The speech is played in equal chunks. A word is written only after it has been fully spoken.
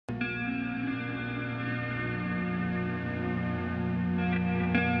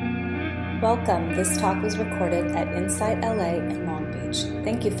Welcome. This talk was recorded at Insight LA in Long Beach.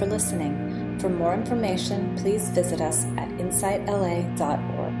 Thank you for listening. For more information, please visit us at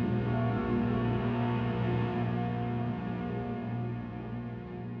insightla.org.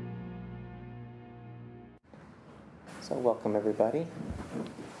 So welcome everybody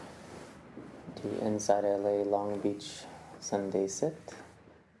to Insight LA Long Beach Sunday Sit.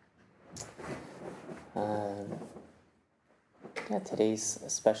 Today's a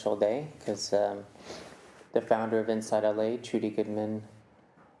special day because the founder of Insight LA, Trudy Goodman,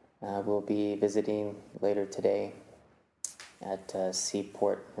 will be visiting later today at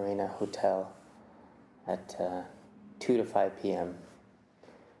Seaport Marina Hotel at 2 to 5 p.m.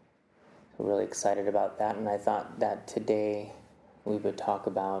 So really excited about that, and I thought that today we would talk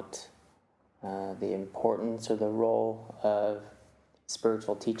about the importance or the role of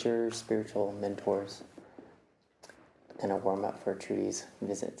spiritual teachers, spiritual mentors. Kind of warm up for Trudy's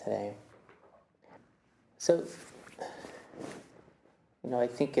visit today. So, I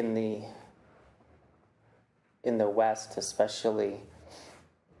think in the West especially,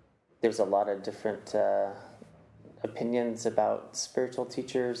 there's a lot of different opinions about spiritual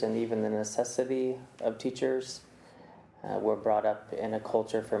teachers and even the necessity of teachers. We're brought up in a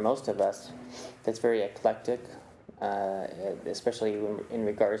culture, for most of us, that's very eclectic, especially in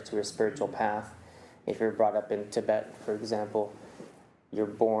regards to a spiritual path. If you're brought up in Tibet, for example, you're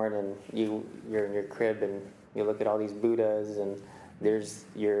born and you're in your crib and you look at all these Buddhas and there's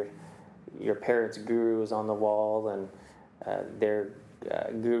your parents' gurus on the wall and their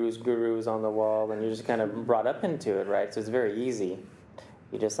gurus on the wall, and you're just kind of brought up into it, right? So it's very easy.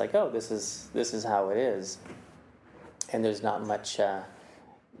 You're just like, oh, this is how it is, and there's not much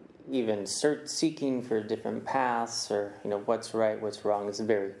even seeking for different paths or what's right, what's wrong. It's a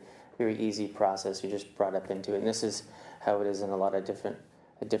very very easy process. You're just brought up into it, and this is how it is in a lot of different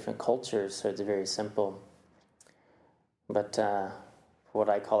cultures. So it's very simple. But what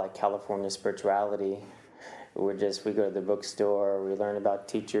I call like California spirituality, we go to the bookstore, we learn about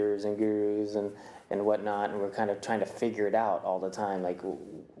teachers and gurus and whatnot, and we're kind of trying to figure it out all the time, like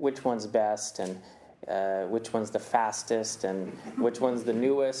which one's best and which one's the fastest and which one's the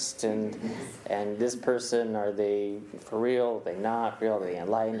newest, and this person, are they for real, are they not real, are they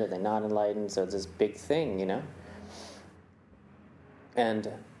enlightened, are they not enlightened? So it's this big thing, and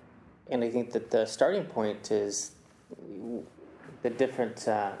I think that the starting point is the different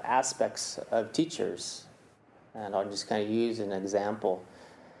aspects of teachers. And I'll just kind of use an example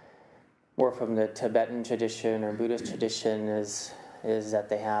more from the Tibetan tradition or Buddhist tradition is that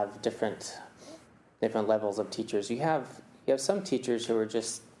they have different levels of teachers. You have some teachers who are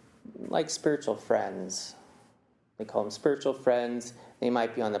just like spiritual friends. They call them spiritual friends. They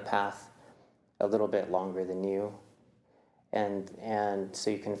might be on the path a little bit longer than you, and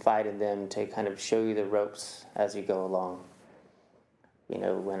so you confide in them to kind of show you the ropes as you go along.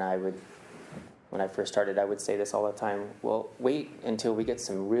 When I first started, I would say this all the time. Well, wait until we get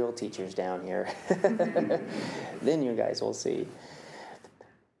some real teachers down here. Then you guys will see.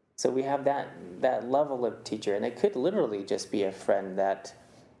 So we have that level of teacher, and it could literally just be a friend that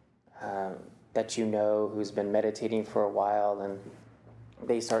who's been meditating for a while, and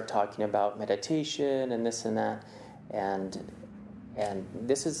they start talking about meditation and this and that, and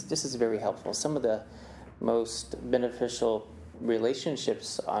this is very helpful. Some of the most beneficial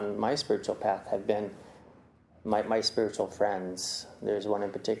relationships on my spiritual path have been my spiritual friends. There's one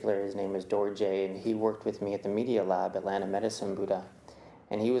in particular, his name is Dorje, and he worked with me at the Media Lab, Atlanta Medicine Buddha,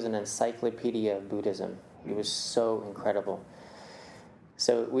 and he was an encyclopedia of Buddhism. He was so incredible.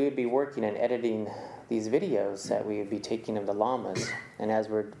 So we would be working and editing these videos that we would be taking of the lamas, and as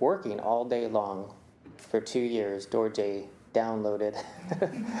we're working all day long for 2 years, Dorje downloaded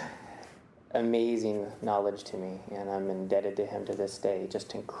amazing knowledge to me, and I'm indebted to him to this day.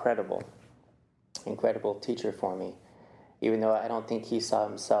 Just incredible teacher for me. Even though I don't think he saw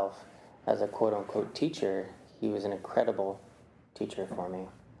himself as a quote-unquote teacher, he was an incredible teacher for me.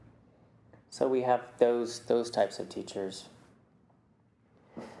 So we have those types of teachers.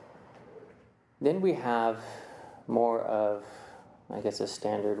 Then we have more of, I guess, a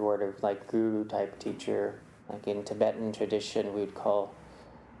standard word of like guru type teacher. Like in Tibetan tradition, we'd call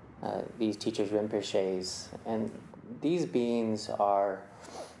these teachers Rinpoches, and these beings are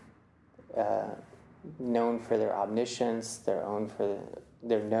known for their omniscience.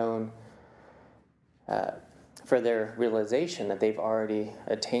 They're known for their realization that they've already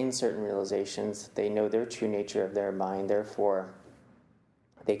attained certain realizations. They know their true nature of their mind. Therefore,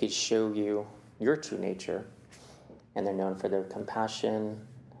 they could show you your true nature, and they're known for their compassion.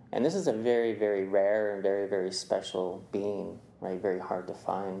 And this is a very, very rare and very, very special being, right? Very hard to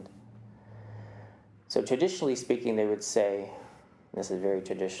find. So traditionally speaking, they would say, this is very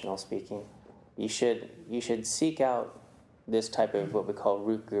traditional speaking, you should seek out this type of what we call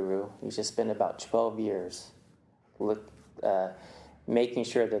root guru. You should spend about 12 years making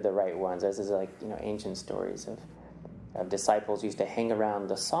sure they're the right ones. This is like, ancient stories of disciples used to hang around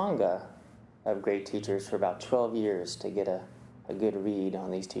the Sangha of great teachers for about 12 years to get a good read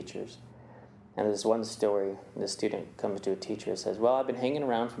on these teachers. And there's one story, the student comes to a teacher and says, well, I've been hanging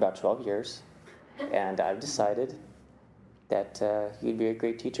around for about 12 years, and I've decided that you'd be a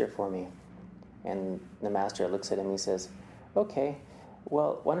great teacher for me. And the master looks at him and he says, okay,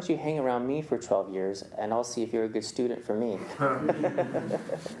 well, why don't you hang around me for 12 years, and I'll see if you're a good student for me.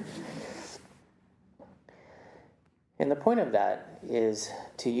 And the point of that is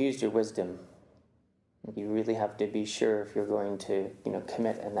to use your wisdom. You really have to be sure if you're going to,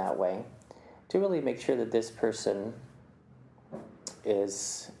 commit in that way, to really make sure that this person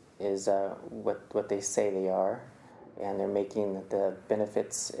is what they say they are, and they're making the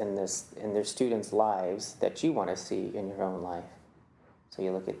benefits in their students' lives that you want to see in your own life. So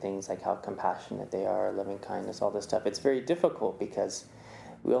you look at things like how compassionate they are, loving kindness, all this stuff. It's very difficult because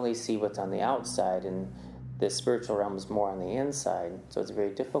we only see what's on the outside, and the spiritual realm is more on the inside. So it's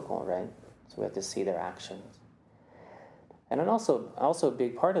very difficult, right? So we have to see their actions. And then also a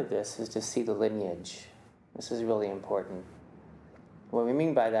big part of this is to see the lineage. This is really important. What we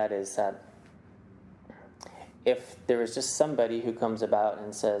mean by that is that if there is just somebody who comes about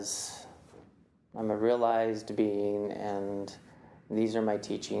and says, I'm a realized being and these are my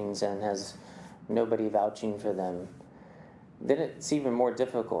teachings, and has nobody vouching for them, then it's even more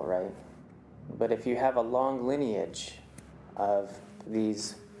difficult, right? But if you have a long lineage of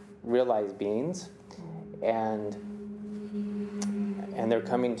these realized beings and they're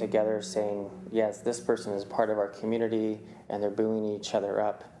coming together saying, yes, this person is part of our community, and they're building each other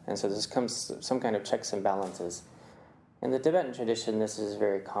up. And so this comes some kind of checks and balances. In the Tibetan tradition, this is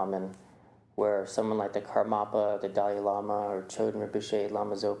very common, where someone like the Karmapa, the Dalai Lama, or Chodron Rinpoche,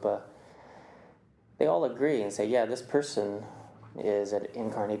 Lama Zopa, they all agree and say, yeah, this person is an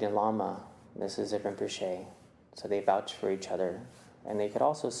incarnated Lama. This is a Rinpoche. So they vouch for each other. And they could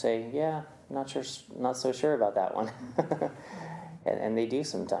also say, yeah, not so sure about that one. and they do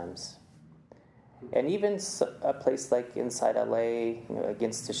sometimes. And even a place like inside LA,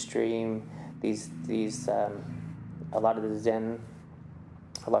 against the stream, these a lot of the Zen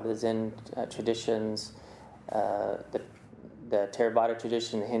traditions, the Theravada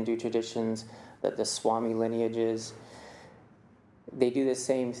tradition, the Hindu traditions, the Swami lineages, they do the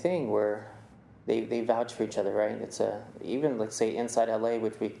same thing where they vouch for each other, right? It's even, let's say, inside LA,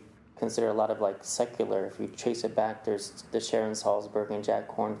 which we consider a lot of like secular. If you trace it back, there's the Sharon Salzberg and Jack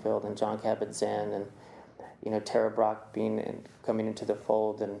Kornfield and John Kabat-Zinn and Tara Brach coming into the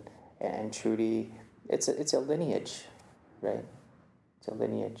fold, and Trudy. It's a lineage, right? It's a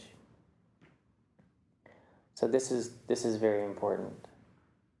lineage. So this is very important.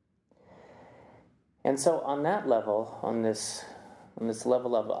 And so on that level, on this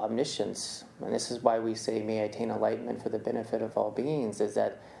level of omniscience, and this is why we say, may I attain enlightenment for the benefit of all beings, is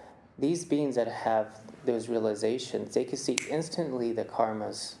that these beings that have those realizations, they can see instantly the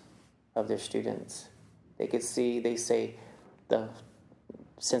karmas of their students. They say,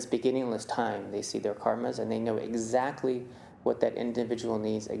 since beginningless time, they see their karmas, and they know exactly what that individual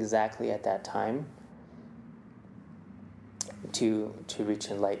needs exactly at that time to reach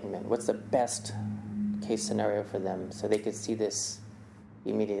enlightenment. What's the best case scenario for them, so they could see this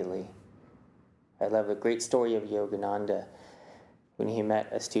immediately. I love a great story of Yogananda when he met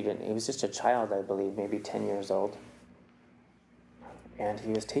a student. He was just a child, I believe, maybe 10 years old. And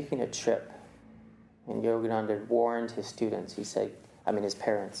he was taking a trip. And Yogananda warned his students. His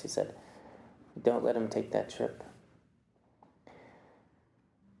parents. He said, don't let him take that trip.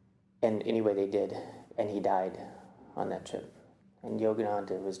 And anyway, they did. And he died on that trip. And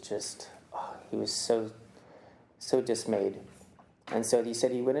Yogananda was he was so dismayed. And so he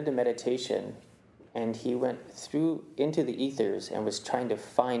said he went into meditation, and he went into the ethers and was trying to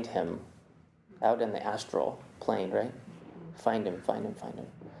find him out in the astral plane, right? Find him.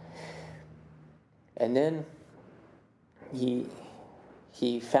 And then he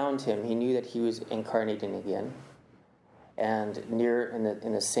found him. He knew that he was incarnating again, and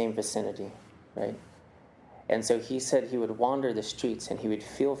in the same vicinity, right? And so he said he would wander the streets and he would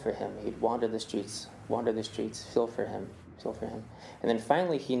feel for him. He'd wander the streets, feel for him. And then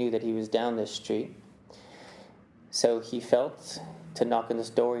finally he knew that he was down this street. So he felt to knock on this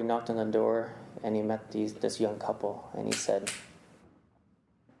door. He knocked on the door and he met this young couple. And he said,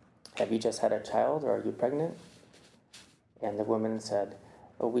 have you just had a child, or are you pregnant? And the woman said,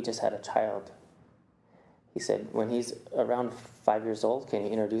 oh, we just had a child. He said, when he's around 5 years old, can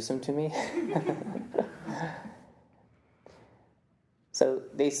you introduce him to me? So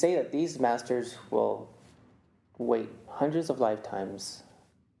they say that these masters will wait hundreds of lifetimes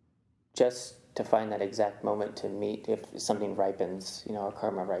just to find that exact moment to meet if something ripens, our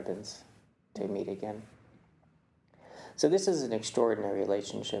karma ripens, to meet again. So this is an extraordinary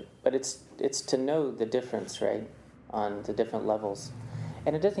relationship, but it's to know the difference, right, on the different levels.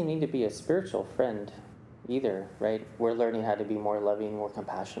 And it doesn't need to be a spiritual friend either, right? We're learning how to be more loving, more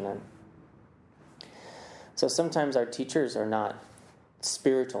compassionate. So sometimes our teachers are not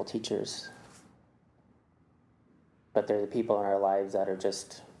spiritual teachers, but they're the people in our lives that are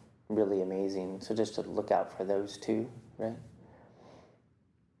just really amazing. So just to look out for those too, right?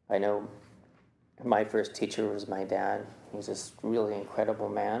 I know my first teacher was my dad. He was this really incredible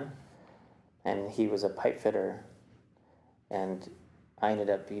man, and he was a pipe fitter, and I ended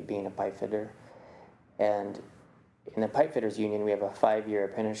up being a pipe fitter. And in the pipe fitters union, we have a 5-year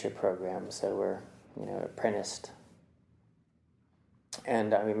apprenticeship program, so we're apprenticed.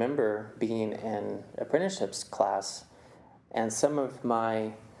 And I remember being in apprenticeships class, and some of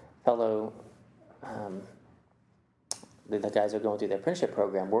my fellow the guys who are going through the apprenticeship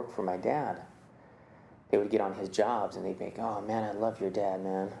program worked for my dad. They would get on his jobs and they'd be like, "Oh man, I love your dad,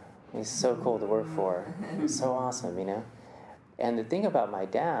 man. He's so cool to work for. He's so awesome, And the thing about my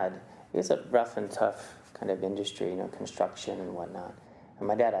dad, it's a rough and tough kind of industry, construction and whatnot. And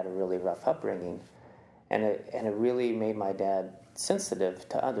my dad had a really rough upbringing, and it really made my dad sensitive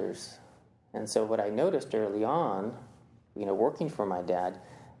to others. And so what I noticed early on, working for my dad,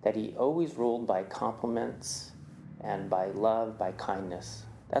 that he always ruled by compliments and by love, by kindness.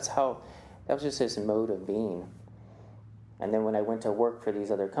 That was just his mode of being. And then when I went to work for these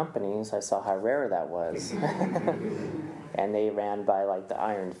other companies, I saw how rare that was. And they ran by like the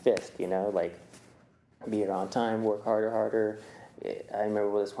iron fist, like be here on time, work harder. I remember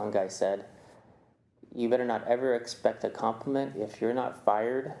what this one guy said, "You better not ever expect a compliment. If you're not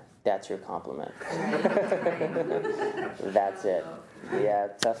fired, that's your compliment." That's it. Yeah,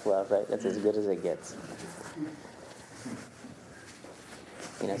 tough love, right? That's as good as it gets.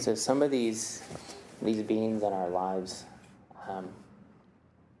 So some of these beings in our lives,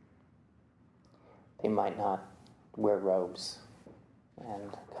 they might not wear robes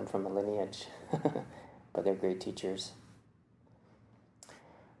and come from a lineage, but they're great teachers.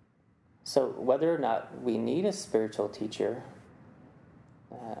 So whether or not we need a spiritual teacher,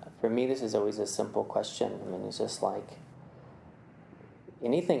 for me this is always a simple question. It's just like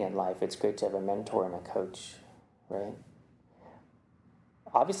anything in life, it's great to have a mentor and a coach, right?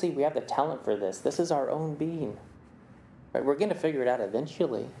 Obviously, we have the talent for this. This is our own being, right? We're going to figure it out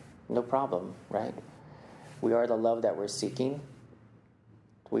eventually, no problem, right? We are the love that we're seeking.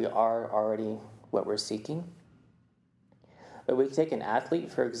 We are already what we're seeking. But we take an athlete,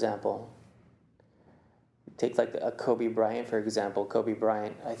 for example. Take like a Kobe Bryant, for example. Kobe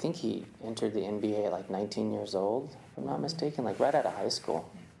Bryant, I think he entered the NBA at like 19 years old, if I'm not mistaken, like right out of high school,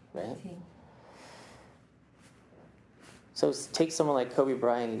 right? So take someone like Kobe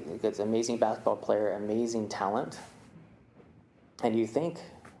Bryant, he's an amazing basketball player, amazing talent, and you think,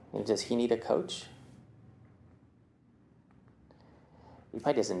 does he need a coach? He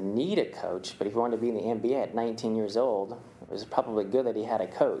probably doesn't need a coach, but if he wanted to be in the NBA at 19 years old, it was probably good that he had a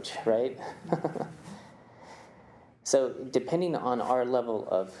coach, right? So depending on our level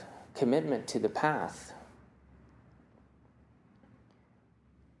of commitment to the path,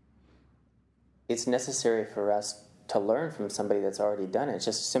 it's necessary for us to learn from somebody that's already done it. It's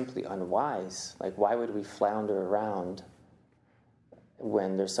just simply unwise. Like, why would we flounder around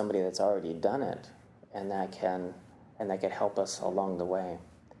when there's somebody that's already done it and that can help us along the way?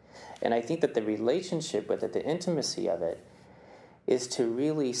 And I think that the relationship with it, the intimacy of it, is to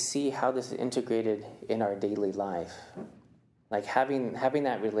really see how this is integrated in our daily life. Like having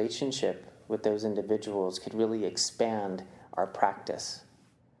that relationship with those individuals could really expand our practice.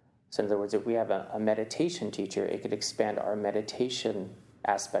 So in other words, if we have a meditation teacher, it could expand our meditation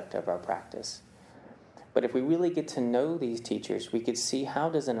aspect of our practice. But if we really get to know these teachers, we could see how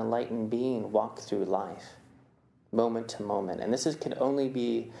does an enlightened being walk through life, moment to moment. And this can only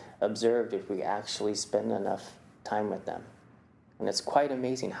be observed if we actually spend enough time with them. And it's quite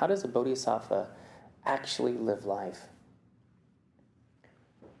amazing. How does a bodhisattva actually live life?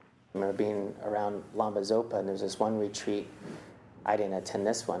 I remember being around Lama Zopa, and there's this one retreat. I didn't attend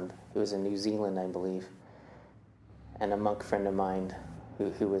this one. It was in New Zealand, I believe. And a monk friend of mine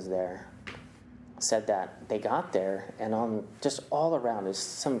who was there said that they got there, and on just all around,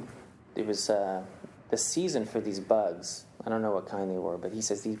 it was the season for these bugs. I don't know what kind they were, but he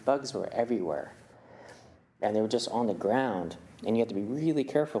says these bugs were everywhere. and they were just on the ground, and you had to be really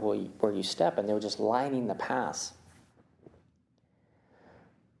careful where you step, and they were just lining the paths.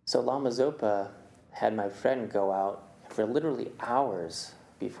 So Lama Zopa had my friend go out for literally hours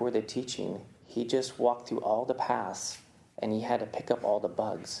before the teaching. He just walked through all the paths, and he had to pick up all the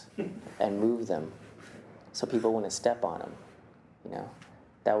bugs and move them so people wouldn't step on him. You know,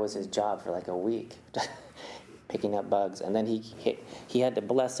 that was his job for like a week, picking up bugs. And then he had to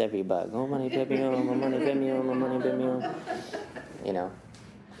bless every bug. Oh, mani padme hum, oh, mani padme hum, oh, mani padme hum. You know,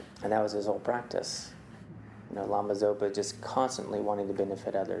 and that was his whole practice. You know, Lama Zopa just constantly wanting to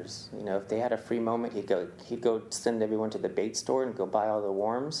benefit others. You know, if they had a free moment, he'd go send everyone to the bait store and go buy all the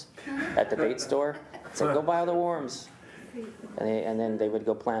worms at the bait store. Say, go buy all the worms. And then they would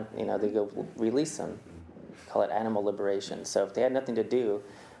go plant, you know, they go release them. Call it animal liberation. So if they had nothing to do,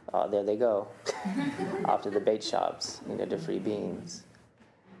 there they go, off to the bait shops, you know, to free beings.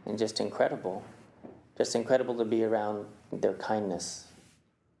 And just incredible to be around their kindness,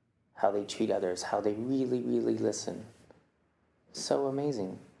 how they treat others, how they really, really listen. So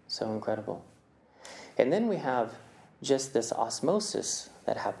amazing, so incredible. And then we have just this osmosis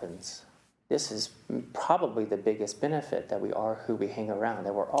that happens. This is probably the biggest benefit, that we are who we hang around,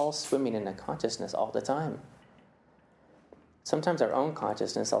 that we're all swimming in a consciousness all the time. Sometimes our own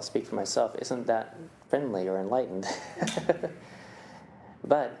consciousness, I'll speak for myself, isn't that friendly or enlightened.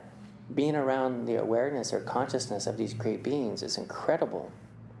 But being around the awareness or consciousness of these great beings is incredible.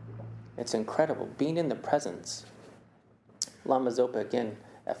 It's incredible. Being in the presence. Lama Zopa, again,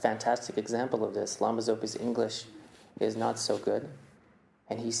 a fantastic example of this. Lama Zopa's English is not so good,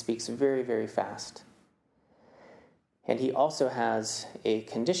 and he speaks very, very fast. And he also has a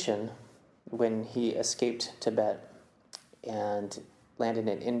condition. When he escaped Tibet and landed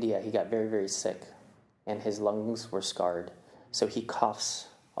in India, he got very, very sick, and his lungs were scarred. So he coughs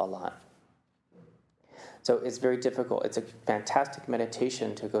a lot. So it's very difficult. It's a fantastic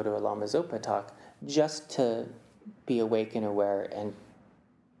meditation to go to a Lama Zopa talk just to be awake and aware and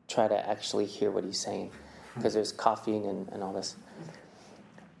try to actually hear what he's saying, because there's coughing and all this.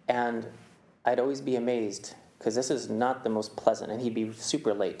 And I'd always be amazed, because this is not the most pleasant, and he'd be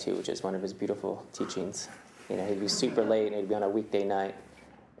super late too, which is one of his beautiful teachings. You know, he'd be super late, and he'd be on a weekday night,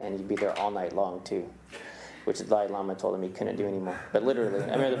 and he'd be there all night long too, which the Dalai Lama told him he couldn't do anymore. But literally,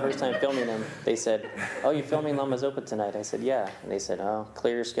 I remember the first time filming him, they said, "Oh, you filming Lama Zopa tonight?" I said, "Yeah." And they said, "Oh,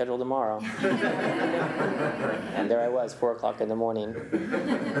 clear your schedule tomorrow." And there I was, 4 o'clock in the morning,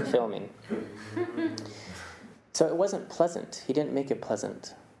 filming. So it wasn't pleasant. He didn't make it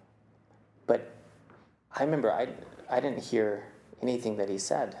pleasant. But I remember I didn't hear anything that he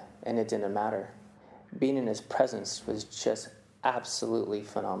said, and it didn't matter. Being in his presence was just absolutely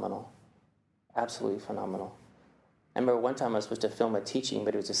phenomenal. Absolutely phenomenal. I remember one time I was supposed to film a teaching,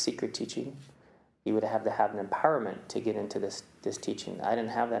 but it was a secret teaching. You would have to have an empowerment to get into this teaching. I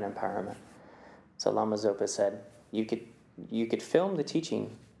didn't have that empowerment. So Lama Zopa said, you could film the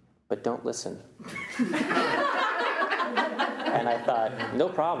teaching, but don't listen. And I thought, no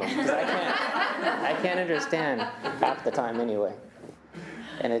problem, because I can't understand half the time anyway.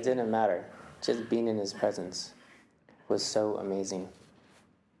 And it didn't matter. Just being in his presence was so amazing.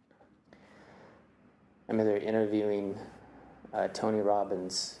 I remember interviewing Tony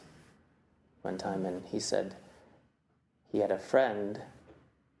Robbins one time, and he said he had a friend.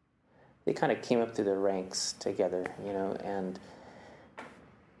 They kind of came up through the ranks together, you know, and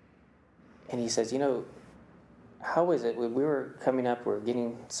he says, you know, how is it? We were coming up, we were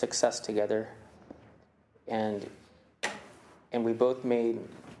getting success together, and we both made,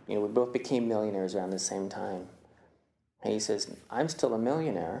 you know, we both became millionaires around the same time. And he says, I'm still a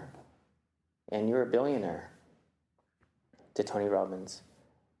millionaire, and you're a billionaire, to Tony Robbins.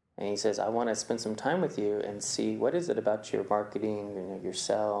 And he says, I want to spend some time with you and see what is it about your marketing, you know, your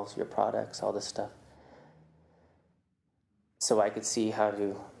sales, your products, all this stuff, so I could see how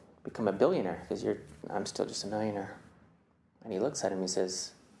to become a billionaire, because I'm still just a millionaire. And he looks at him, he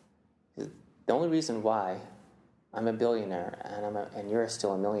says, the only reason why I'm a billionaire and you're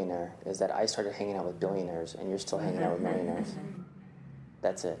still a millionaire is that I started hanging out with billionaires and you're still hanging out with millionaires.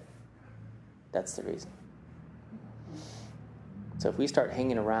 That's it. That's the reason. So if we start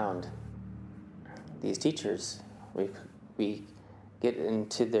hanging around these teachers, we get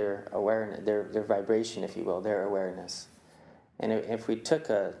into their awareness, their vibration, if you will, their awareness. And if we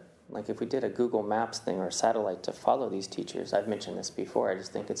did a Google Maps thing or a satellite to follow these teachers, I've mentioned this before, I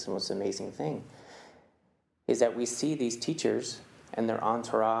just think it's the most amazing thing, is that we see these teachers and their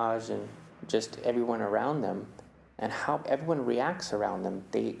entourage and just everyone around them, and how everyone reacts around them.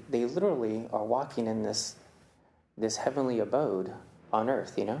 They literally are walking in this heavenly abode on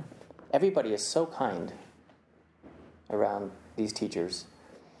earth, you know? Everybody is so kind. around these teachers.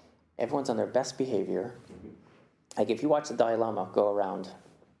 Everyone's on their best behavior. Like if you watch the Dalai Lama go around,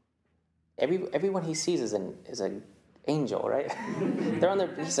 everyone he sees is an angel, right? They're on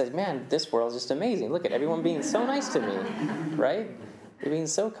their. He says, "Man, this world is just amazing. Look at everyone being so nice to me, right? They're being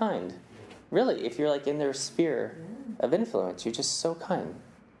so kind. Really, if you're like in their sphere of influence, you're just so kind,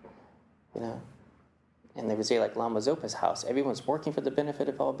 you know." And they would say, like Lama Zopa's house, everyone's working for the benefit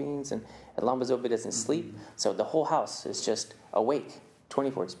of all beings, and Lama Zopa doesn't sleep, so the whole house is just awake,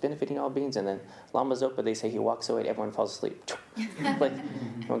 24. It's benefiting all beings, and then Lama Zopa, they say he walks away, and everyone falls asleep. Like,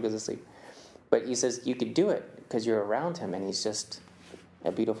 everyone goes to sleep. But he says you could do it because you're around him, and he's just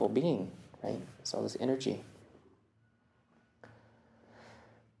a beautiful being, right? It's all this energy.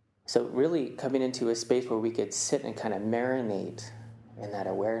 So really coming into a space where we could sit and kind of marinate in that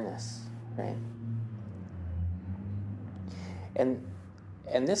awareness, right?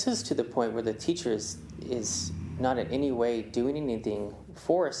 And this is to the point where the teacher is not in any way doing anything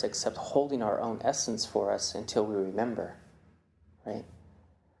for us except holding our own essence for us until we remember, right?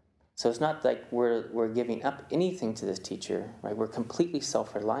 So it's not like we're giving up anything to this teacher, right? We're completely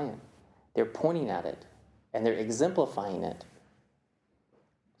self-reliant. They're pointing at it, and they're exemplifying it.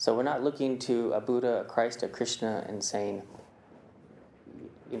 So we're not looking to a Buddha, a Christ, a Krishna, and saying,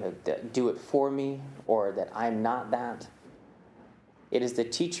 you know, do it for me, or that I'm not that. It is the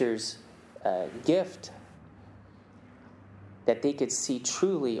teacher's gift that they could see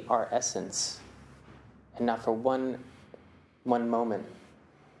truly our essence, and not for one moment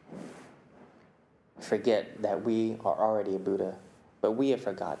forget that we are already a Buddha, but we have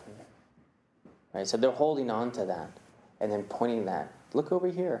forgotten. Right? So they're holding on to that, and then pointing that. Look over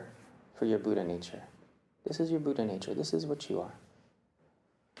here for your Buddha nature. This is your Buddha nature. This is what you are.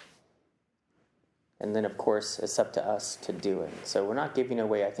 And then, of course, it's up to us to do it. So we're not giving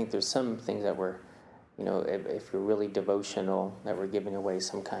away. I think there's some things that we're, you know, if you're really devotional, that we're giving away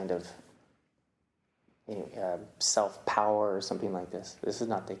some kind of self-power or something like this. This is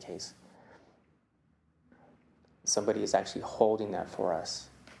not the case. Somebody is actually holding that for us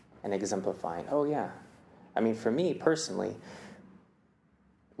and exemplifying. Oh, yeah. I mean, for me personally,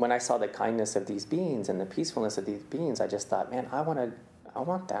 when I saw the kindness of these beings and the peacefulness of these beings, I just thought, man, I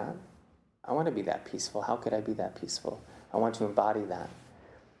want that. I want to be that peaceful. How could I be that peaceful? I want to embody that.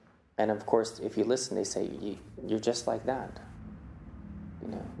 And of course, if you listen, they say, you're just like that. You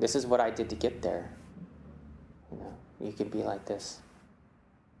know, this is what I did to get there. You know, you could be like this.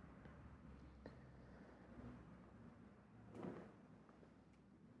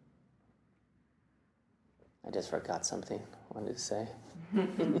 I just forgot something I wanted to say. No,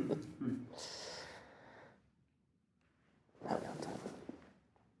 time.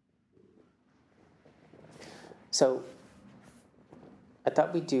 So I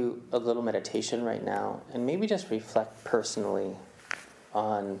thought we'd do a little meditation right now and maybe just reflect personally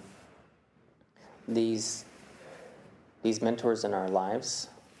on these mentors in our lives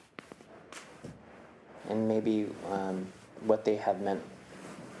and maybe what they have meant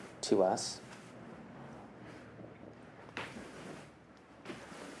to us.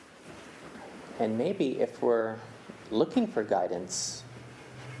 And maybe if we're looking for guidance,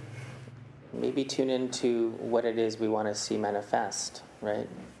 maybe tune into what it is we want to see manifest, right?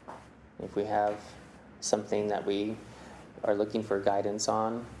 If we have something that we are looking for guidance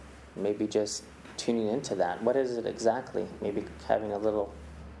on, maybe just tuning into that. What is it exactly? Maybe having a little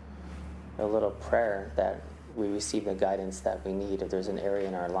prayer that we receive the guidance that we need if there's an area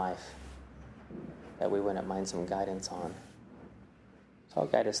in our life that we wouldn't mind some guidance on. So I'll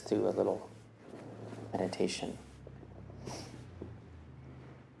guide us through a little meditation.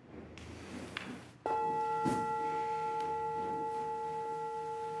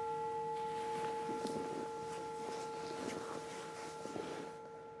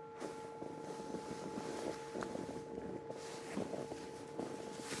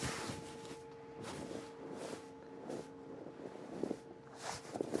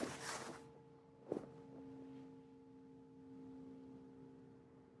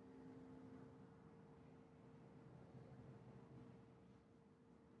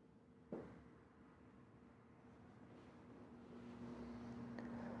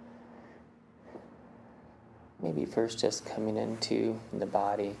 Maybe first just coming into the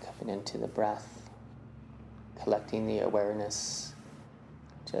body, coming into the breath, collecting the awareness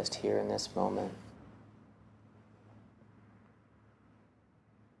just here in this moment.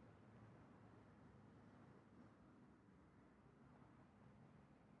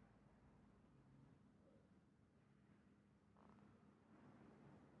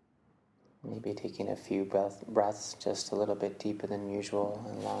 Maybe taking a few breaths just a little bit deeper than usual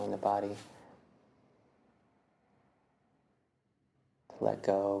and allowing the body let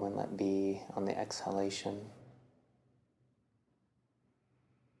go and let be on the exhalation.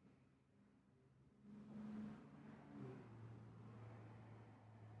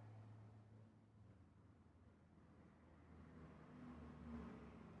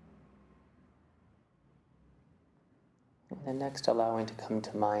 And then next, allowing to come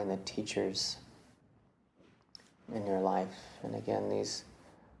to mind the teachers in your life. And again, these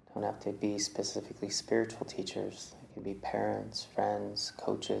don't have to be specifically spiritual teachers. They can be parents, friends,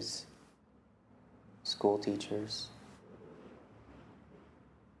 coaches, school teachers,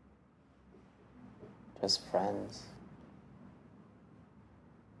 just friends.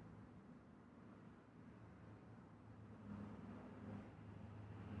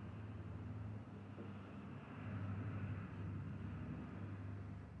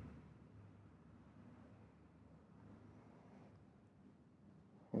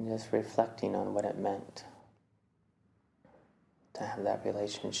 And just reflecting on what it meant to have that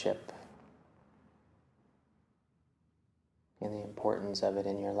relationship and the importance of it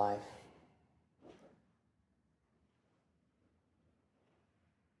in your life.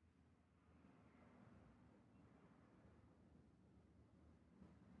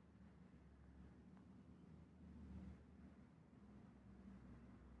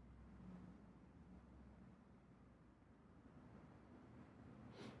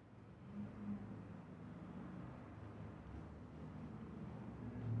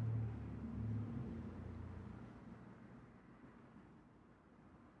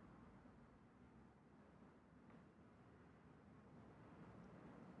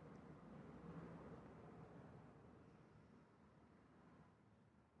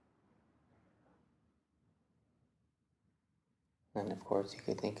 And of course, you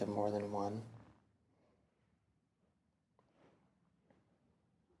could think of more than one.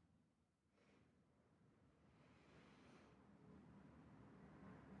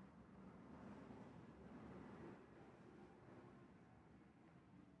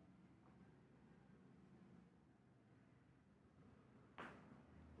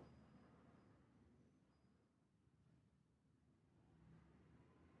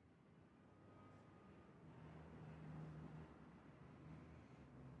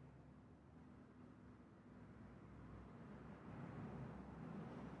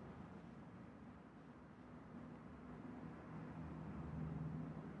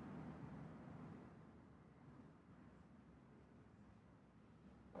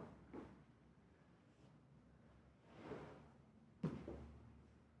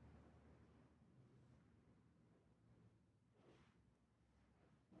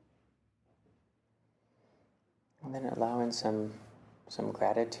 And then allowing some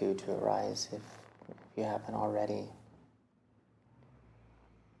gratitude to arise if you haven't already.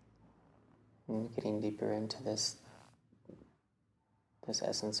 And getting deeper into this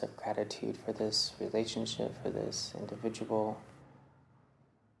essence of gratitude for this relationship, for this individual,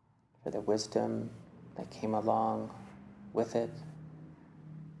 for the wisdom that came along with it.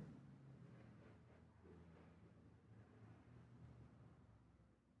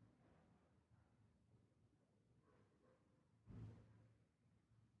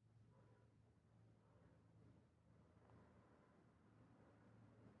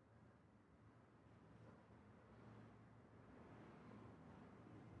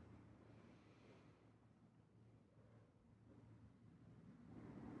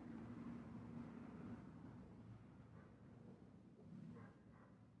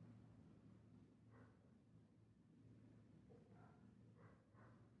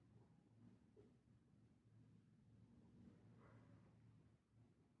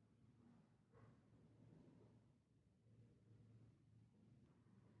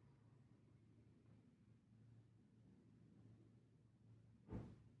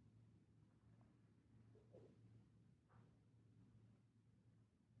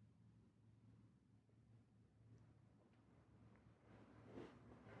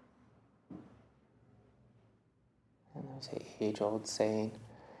 And there's an age-old saying,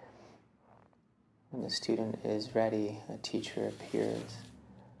 when the student is ready, a teacher appears.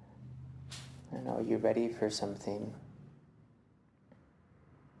 And are you ready for something?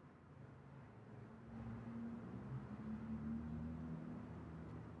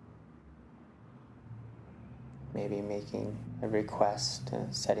 Maybe making a request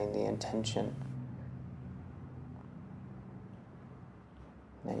and setting the intention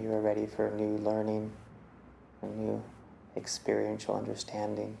that you are ready for a new learning, a new experiential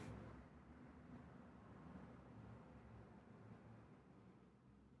understanding.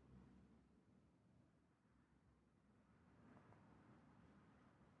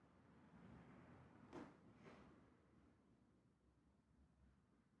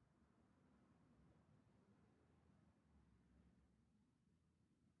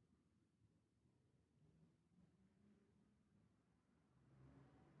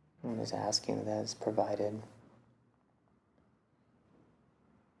 I'm just asking that is provided.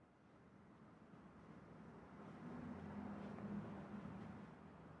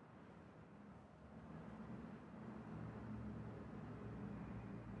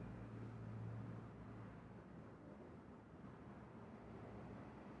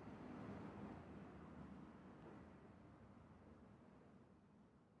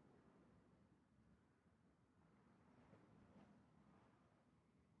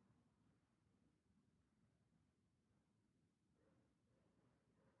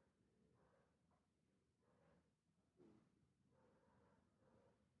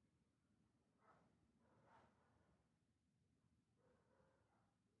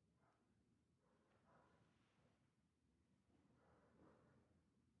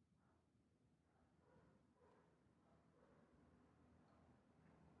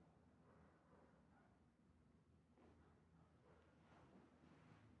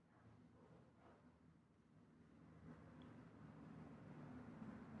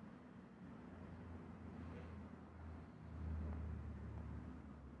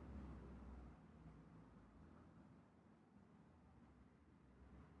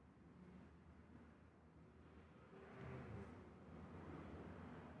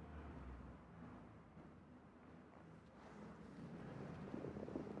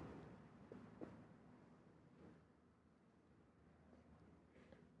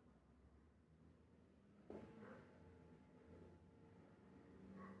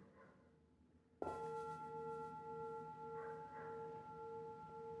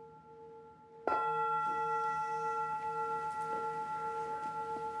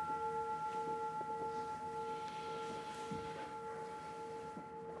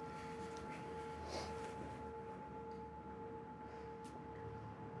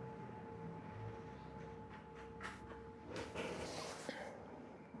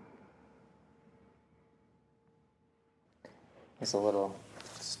 There's a little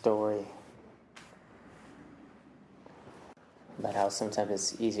story about how sometimes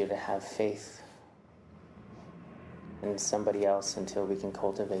it's easier to have faith in somebody else until we can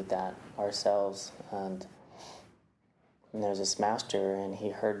cultivate that ourselves. And there's this master, and he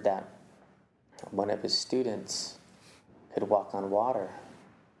heard that one of his students could walk on water.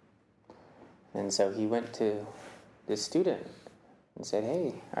 And so he went to this student and said,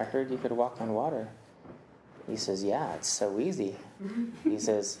 "Hey, I heard you could walk on water." He says, "Yeah, it's so easy." He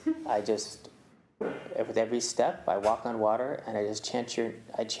says, with every step, I walk on water and I chant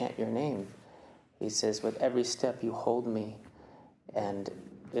your name. He says, with every step you hold me, and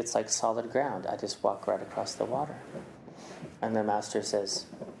it's like solid ground. I just walk right across the water. And the master says,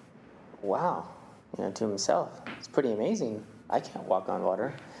 "Wow," to himself, "it's pretty amazing. I can't walk on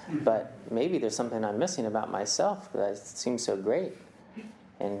water, but maybe there's something I'm missing about myself that seems so great."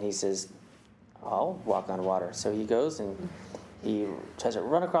 And he says, "I'll walk on water." So he goes and he tries to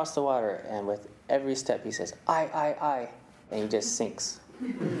run across the water, and with every step he says, I, and he just sinks.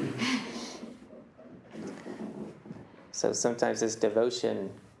 So sometimes this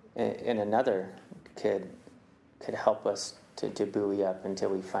devotion in another could help us to buoy up until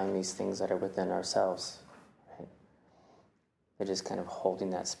we find these things that are within ourselves. Right? They're just kind of holding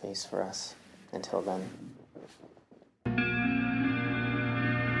that space for us until then.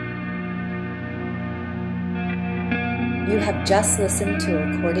 You have just listened to a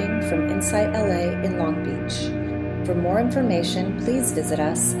recording from Insight LA in Long Beach. For more information, please visit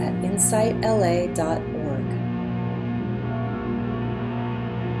us at insightla.org.